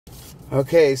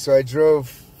Okay, so I drove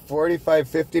 45,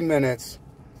 50 minutes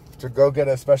to go get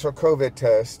a special COVID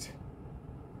test.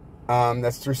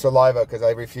 That's through saliva, because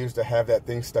I refuse to have that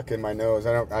thing stuck in my nose.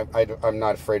 I'm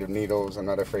not afraid of needles. I'm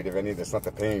not afraid of any of this. Not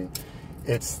the pain.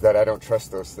 It's that I don't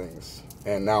trust those things.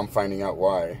 And now I'm finding out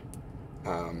why.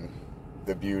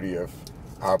 The beauty of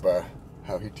Abba,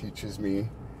 how he teaches me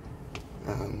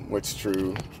what's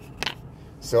true.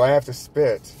 So I have to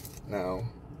spit now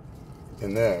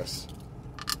in this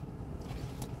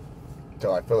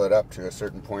until I fill it up to a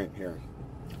certain point here.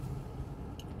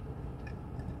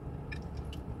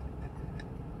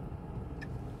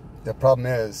 The problem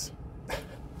is,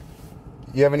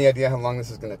 you have any idea how long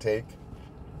this is going to take?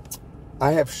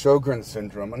 I have Sjogren's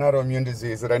syndrome, an autoimmune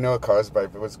disease that I know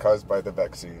was caused by the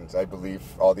vaccines. I believe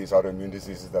all these autoimmune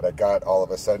diseases that I got all of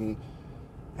a sudden,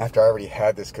 after I already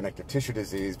had this connective tissue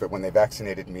disease, but when they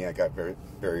vaccinated me, I got very,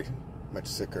 very much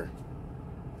sicker.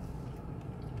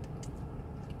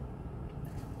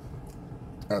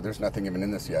 Oh, there's nothing even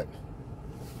in this yet.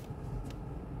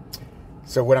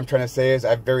 So what I'm trying to say is I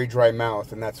have very dry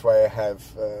mouth, and that's why I have,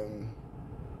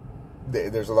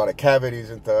 there's a lot of cavities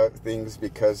and things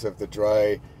because of the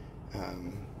dry,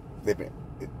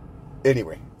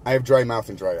 anyway, I have dry mouth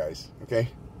and dry eyes, okay?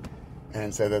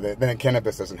 And so then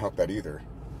cannabis doesn't help that either.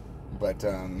 But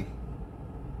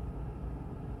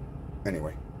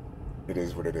anyway, it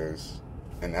is what it is.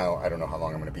 And now I don't know how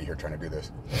long I'm going to be here trying to do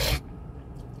this.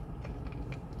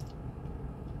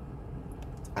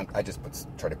 I just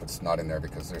try to put snot in there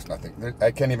because there's nothing.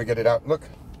 I can't even get it out. Look,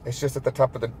 it's just at the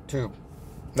top of the tube.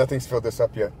 Nothing's filled this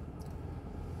up yet.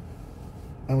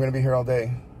 I'm going to be here all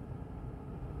day.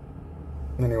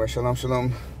 Anyway, shalom,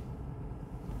 shalom.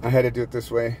 I had to do it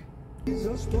this way. I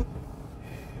think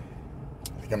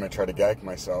I'm going to try to gag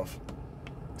myself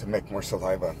to make more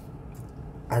saliva.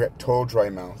 I got total dry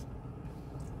mouth.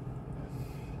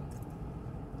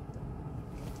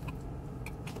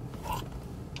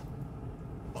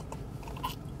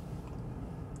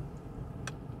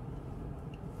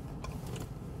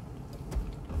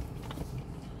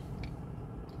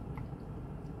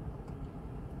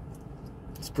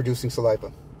 Producing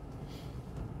saliva.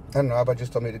 I don't know, Abba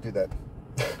just told me to do that.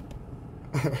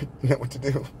 I don't know what to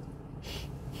do.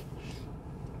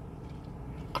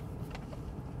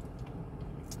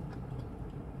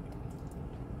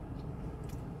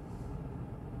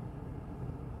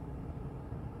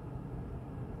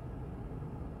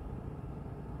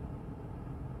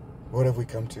 What have we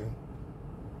come to?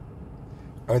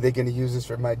 Are they going to use this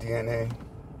for my DNA?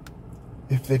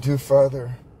 If they do,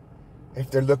 Father, if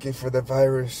they're looking for the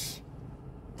virus,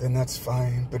 then that's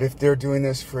fine. But if they're doing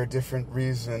this for a different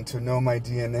reason, to know my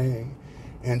DNA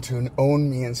and to own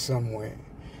me in some way,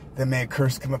 then may a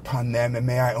curse come upon them, and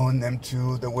may I own them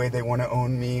too the way they want to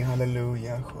own me.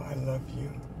 Hallelujah. Oh, I love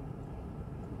you.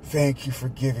 Thank you for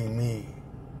giving me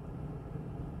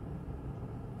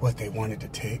what they wanted to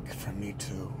take from me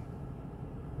too.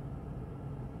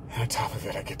 And on top of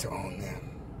it, I get to own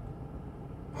them.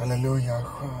 Hallelujah.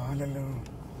 Oh, hallelujah.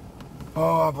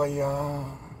 Oh, Abba, Yah,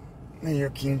 may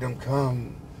your kingdom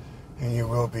come and your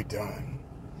will be done.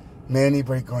 May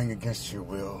anybody going against your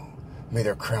will, may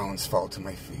their crowns fall to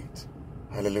my feet.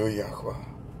 Hallelujah.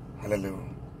 Hallelujah.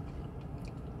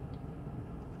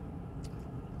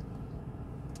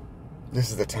 This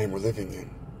is the time we're living in.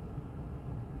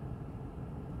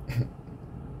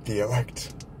 The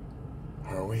elect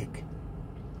are awake.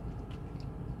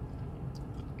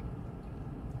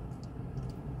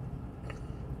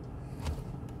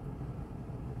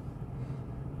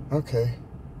 Okay,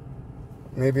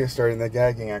 maybe starting the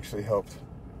gagging actually helped.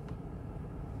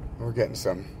 We're getting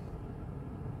some.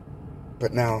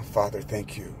 But now, Father,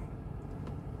 thank you.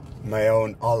 May I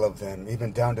own all of them,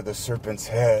 even down to the serpent's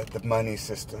head, the money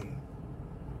system.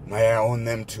 May I own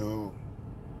them too.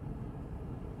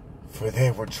 For they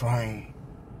were trying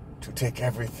to take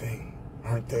everything,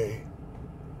 aren't they?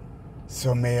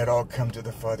 So may it all come to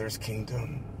the Father's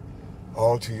kingdom,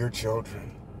 all to your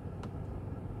children.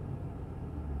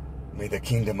 May the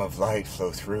kingdom of light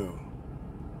flow through.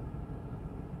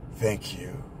 Thank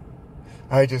you.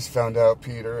 I just found out,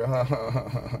 Peter.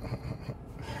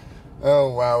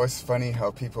 Oh, wow. It's funny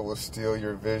how people will steal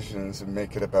your visions and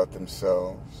make it about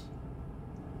themselves.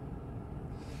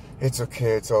 It's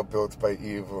okay. It's all built by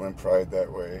evil and pride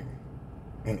that way.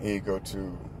 And ego,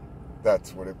 too.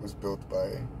 That's what it was built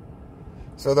by.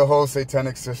 So the whole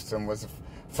satanic system was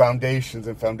foundations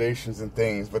and foundations and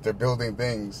things, but they're building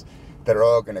things that are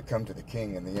all going to come to the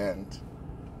king in the end.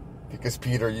 Because,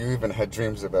 Peter, you even had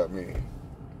dreams about me.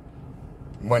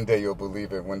 One day you'll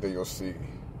believe it. One day you'll see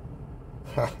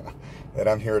that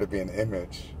I'm here to be an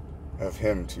image of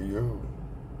him to you.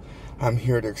 I'm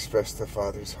here to express the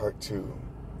Father's heart too.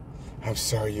 I'm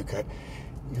sorry you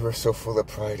were so full of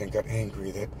pride and got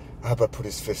angry that Abba put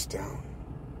his fist down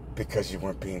because you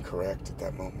weren't being correct at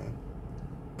that moment.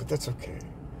 But that's okay.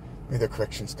 May the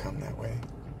corrections come that way.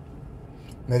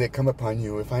 May they come upon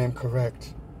you if I am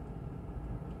correct.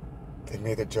 Then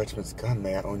may the judgments come.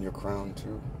 May I own your crown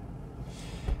too.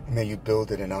 And may you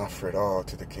build it and offer it all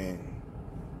to the King.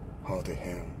 All to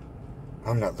him.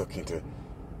 I'm not looking to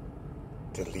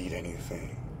lead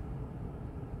anything.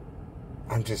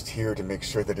 I'm just here to make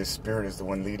sure that his spirit is the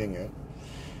one leading it.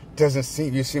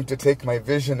 You seem to take my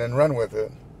vision and run with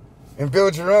it. And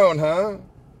build your own, huh?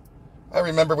 I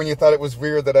remember when you thought it was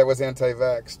weird that I was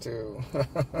anti-vax too.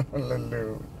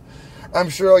 Hallelujah. I'm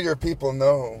sure all your people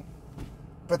know.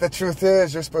 But the truth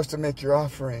is, you're supposed to make your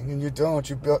offering, and you don't.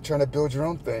 You're trying to build your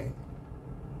own thing.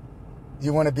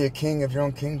 You want to be a king of your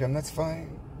own kingdom, that's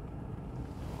fine.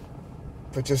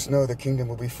 But just know the kingdom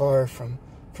will be far from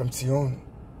Zion.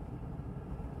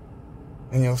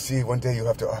 And you'll see one day you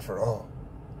have to offer all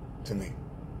to me.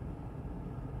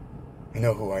 I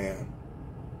know who I am.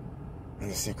 And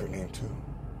the secret name too.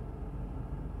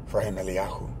 For I am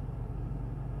Eliyahu.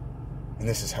 And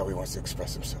this is how he wants to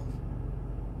express himself.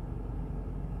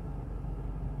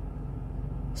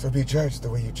 So be judged the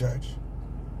way you judge.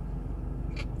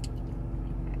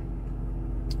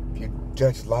 If you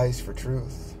judge lies for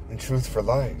truth and truth for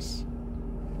lies,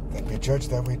 then be judged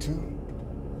that way too.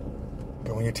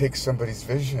 But when you take somebody's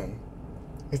vision,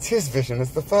 it's his vision,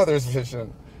 it's the Father's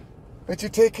vision. But you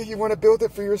take it, you want to build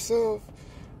it for yourself.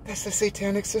 That's the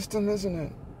satanic system, isn't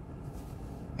it?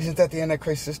 Isn't that the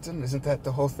Antichrist system? Isn't that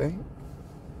the whole thing?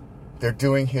 They're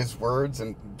doing his words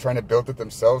and trying to build it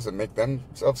themselves and make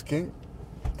themselves king.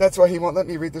 That's why he won't let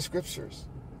me read the scriptures.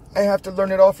 I have to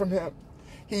learn it all from him.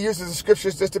 He uses the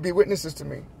scriptures just to be witnesses to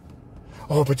me.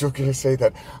 Oh, but you're going to say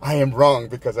that I am wrong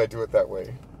because I do it that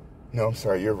way. No, I'm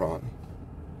sorry, you're wrong.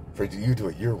 For you do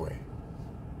it your way.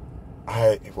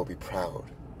 I will be proud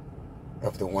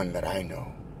of the one that I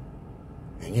know.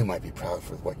 And you might be proud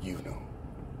for what you know.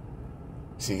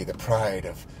 See, the pride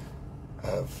of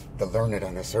the learned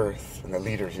on this earth and the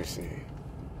leaders you see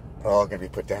are all going to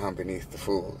be put down beneath the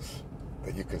fools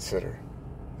that you consider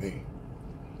thee.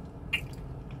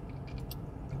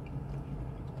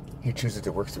 He chooses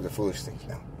to work through the foolish things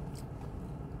now.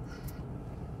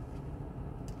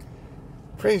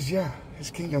 Praise Yah, his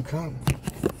kingdom come.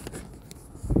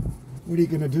 What are you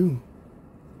going to do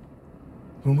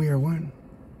when we are one?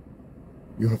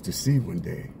 You'll have to see one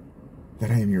day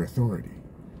that I am your authority.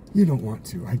 You don't want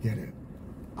to, I get it.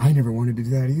 I never wanted to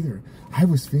do that either. I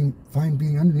was fine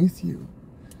being underneath you.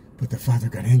 But the Father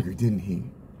got angry, didn't he?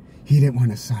 He didn't want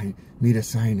me to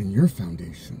sign in your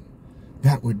foundation.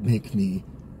 That would make me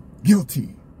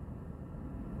guilty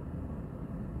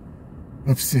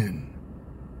of sin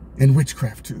and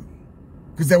witchcraft too.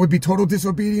 Because that would be total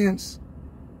disobedience.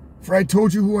 For I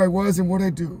told you who I was and what I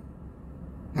do.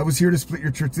 I was here to split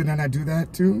your church. Did I not do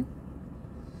that too?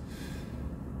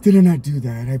 Did I not do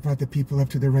that? I brought the people up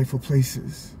to their rightful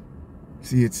places.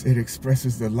 See, it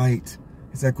expresses the light.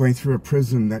 It's like going through a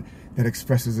prism that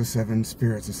expresses the 7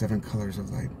 spirits, the 7 colors of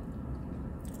light.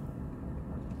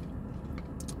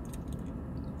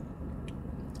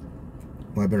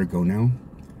 Well, I better go now.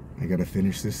 I gotta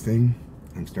finish this thing.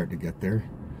 I'm starting to get there.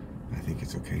 I think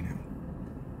it's okay now.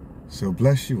 So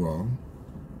bless you all.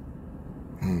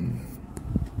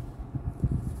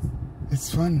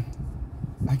 It's fun.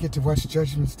 I get to watch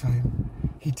Judgment's Time.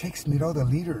 He takes me to all the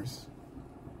leaders.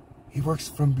 He works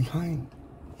from behind.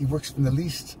 He works from the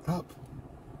least up,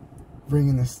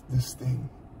 bringing this thing.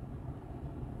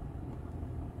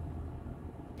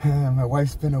 My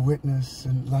wife's been a witness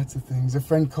and lots of things. A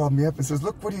friend called me up and says,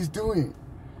 look what he's doing.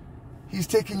 He's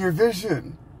taking your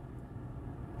vision.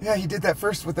 Yeah, he did that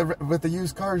first with the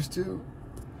used cars too.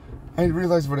 I didn't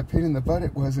realize what a pain in the butt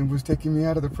it was and was taking me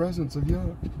out of the presence of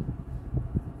Yah.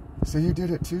 So you did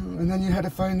it too. And then you had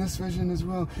to find this vision as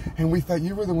well. And we thought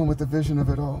you were the one with the vision of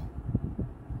it all.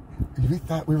 And we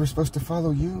thought we were supposed to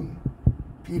follow you.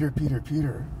 Peter, Peter,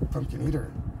 Peter, pumpkin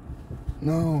eater.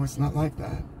 No, it's not like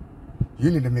that.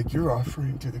 You need to make your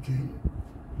offering to the King.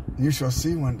 And you shall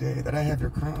see one day that I have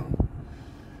your crown.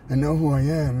 And know who I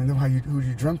am and know who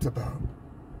you dreamt about.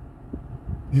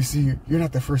 You see, you're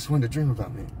not the first one to dream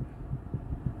about me.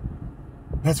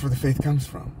 That's where the faith comes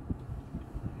from.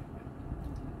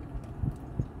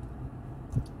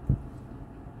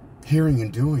 Hearing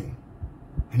and doing.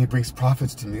 And he brings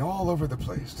prophets to me all over the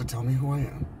place to tell me who I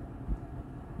am.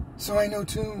 So I know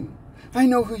too. I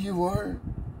know who you are.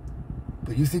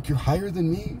 But you think you're higher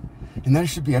than me? And that I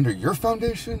should be under your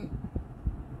foundation?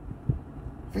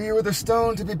 For you are the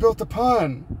stone to be built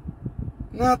upon.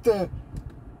 Not the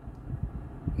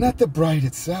bride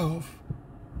itself.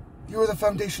 You are the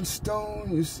foundation stone,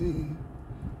 you see,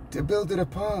 to build it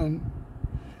upon.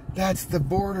 That's the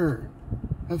border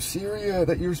of Syria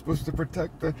that you're supposed to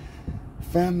protect, the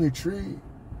family tree.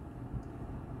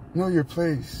 Know your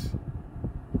place.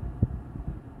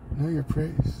 Know your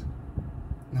praise.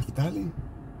 Naphtali.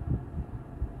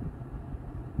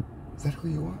 Is that who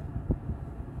you are?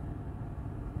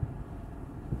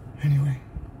 Anyway,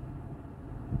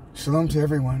 shalom to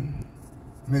everyone.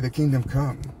 May the kingdom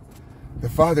come. The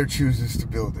Father chooses to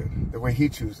build it the way He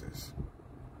chooses,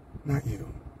 not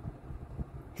you.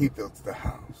 He builds the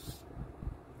house.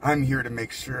 I'm here to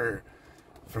make sure,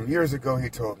 from years ago He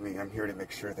told me, I'm here to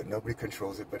make sure that nobody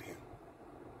controls it but Him.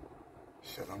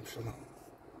 Shalom, shalom.